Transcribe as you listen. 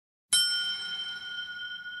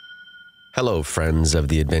Hello, friends of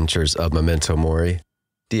the adventures of Memento Mori.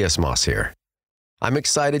 D.S. Moss here. I'm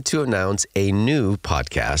excited to announce a new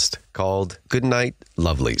podcast called Goodnight,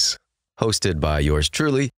 Lovelies. Hosted by yours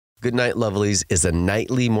truly, Goodnight, Lovelies is a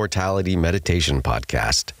nightly mortality meditation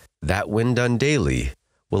podcast that, when done daily,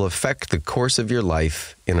 will affect the course of your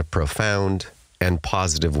life in a profound and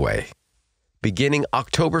positive way. Beginning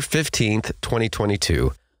October 15th,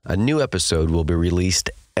 2022, a new episode will be released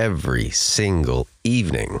every single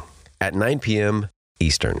evening at 9 p.m.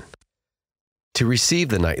 Eastern. To receive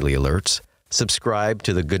the nightly alerts, subscribe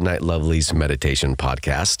to the Goodnight Lovelies Meditation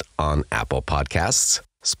Podcast on Apple Podcasts,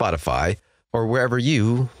 Spotify, or wherever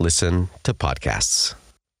you listen to podcasts.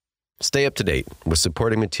 Stay up to date with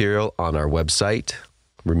supporting material on our website,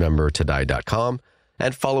 remembertodie.com,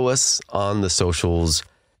 and follow us on the socials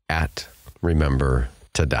at Remember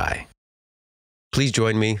to Die. Please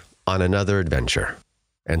join me on another adventure.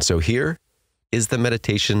 And so here is the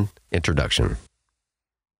meditation introduction.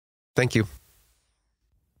 Thank you.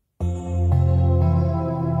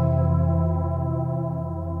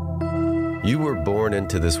 You were born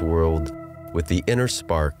into this world with the inner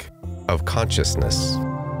spark of consciousness.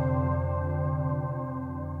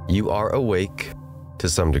 You are awake to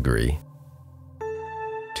some degree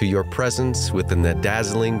to your presence within the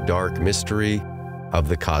dazzling dark mystery of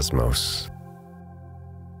the cosmos.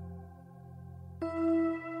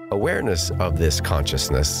 Awareness of this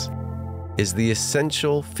consciousness is the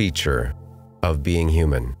essential feature of being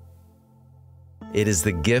human. It is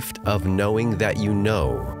the gift of knowing that you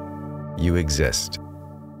know you exist.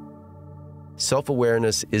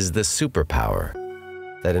 Self-awareness is the superpower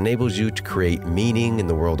that enables you to create meaning in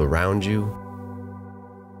the world around you,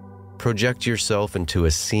 project yourself into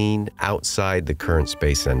a scene outside the current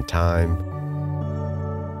space and time,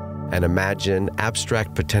 and imagine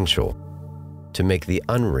abstract potential to make the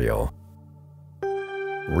unreal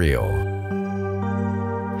real.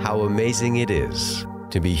 How amazing it is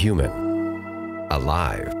to be human,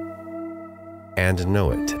 alive, and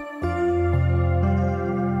know it.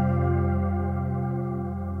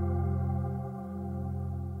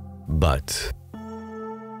 But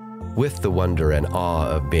with the wonder and awe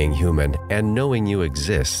of being human and knowing you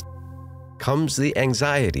exist comes the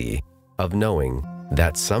anxiety of knowing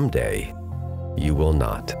that someday you will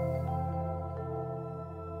not.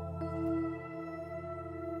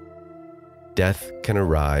 Death can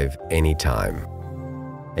arrive anytime,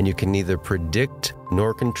 and you can neither predict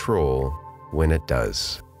nor control when it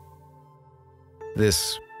does.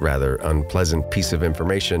 This rather unpleasant piece of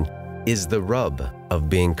information is the rub of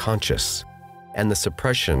being conscious, and the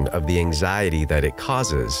suppression of the anxiety that it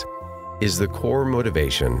causes is the core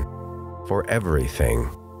motivation for everything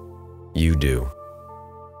you do.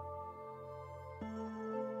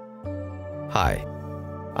 Hi,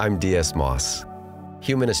 I'm D.S. Moss,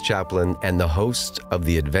 Humanist Chaplain and the host of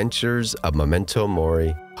the Adventures of Memento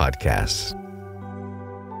Mori podcast.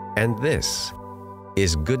 And this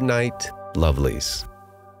is Goodnight, Lovelies,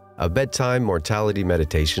 a bedtime mortality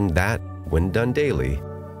meditation that, when done daily,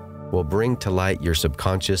 will bring to light your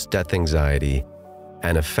subconscious death anxiety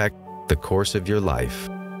and affect the course of your life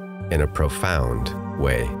in a profound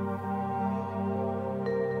way.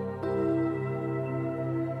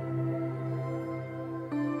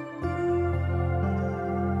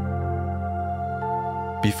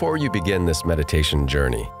 Before you begin this meditation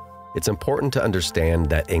journey, it's important to understand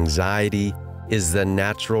that anxiety is the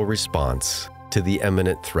natural response to the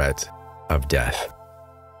imminent threat of death.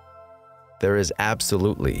 There is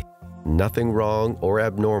absolutely nothing wrong or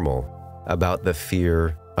abnormal about the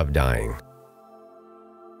fear of dying.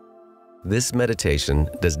 This meditation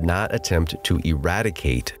does not attempt to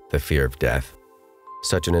eradicate the fear of death.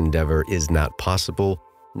 Such an endeavor is not possible,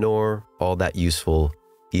 nor all that useful,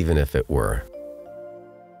 even if it were.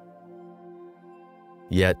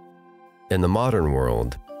 Yet, in the modern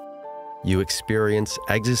world, you experience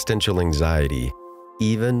existential anxiety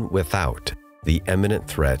even without the imminent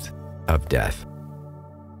threat of death.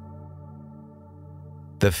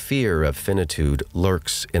 The fear of finitude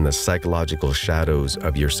lurks in the psychological shadows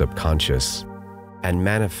of your subconscious and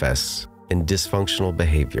manifests in dysfunctional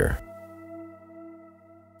behavior.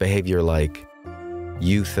 Behavior like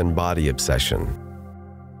youth and body obsession,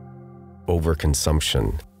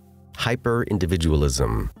 overconsumption,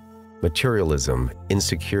 hyper-individualism, materialism,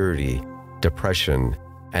 insecurity, depression,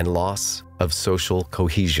 and loss of social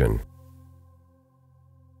cohesion.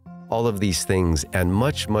 All of these things and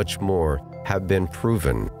much, much more have been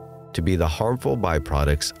proven to be the harmful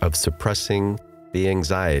byproducts of suppressing the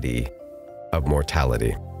anxiety of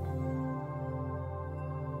mortality.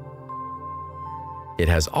 It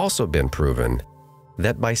has also been proven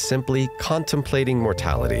that by simply contemplating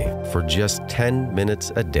mortality for just 10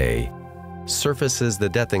 minutes a day surfaces the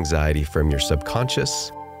death anxiety from your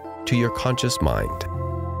subconscious to your conscious mind,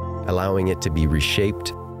 allowing it to be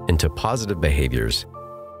reshaped into positive behaviors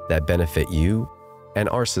that benefit you and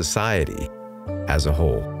our society as a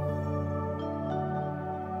whole.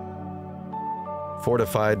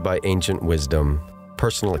 Fortified by ancient wisdom,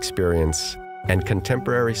 personal experience, and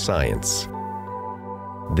contemporary science,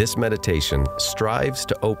 this meditation strives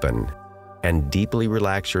to open and deeply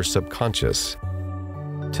relax your subconscious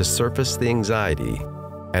to surface the anxiety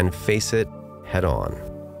and face it head-on.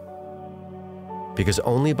 Because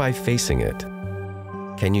only by facing it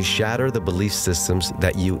can you shatter the belief systems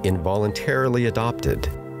that you involuntarily adopted,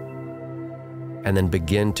 and then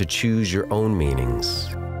begin to choose your own meanings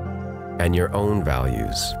and your own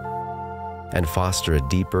values, and foster a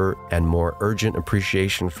deeper and more urgent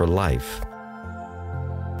appreciation for life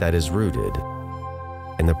that is rooted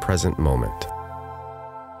in the present moment.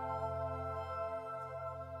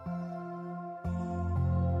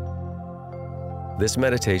 This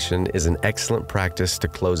meditation is an excellent practice to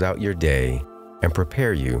close out your day and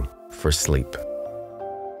prepare you for sleep.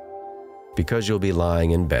 Because you'll be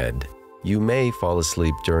lying in bed, you may fall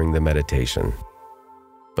asleep during the meditation,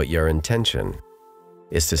 but your intention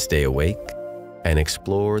is to stay awake and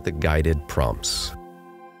explore the guided prompts.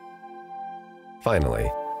 Finally,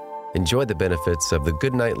 enjoy the benefits of the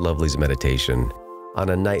Goodnight Lovelies meditation on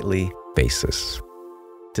a nightly basis.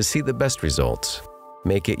 To see the best results,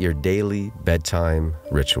 make it your daily bedtime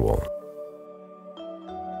ritual.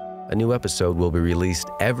 A new episode will be released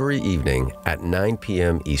every evening at 9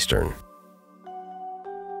 p.m. Eastern.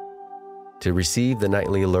 To receive the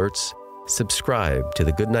nightly alerts, subscribe to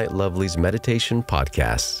the Goodnight Lovelies Meditation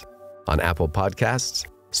Podcast on Apple Podcasts,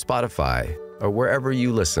 Spotify, or wherever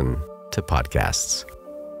you listen to podcasts.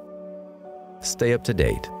 Stay up to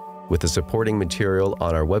date with the supporting material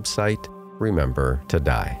on our website,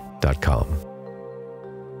 remembertodie.com.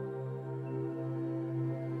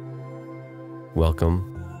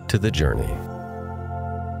 Welcome to the journey.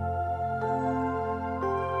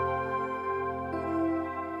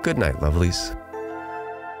 Good night, lovelies.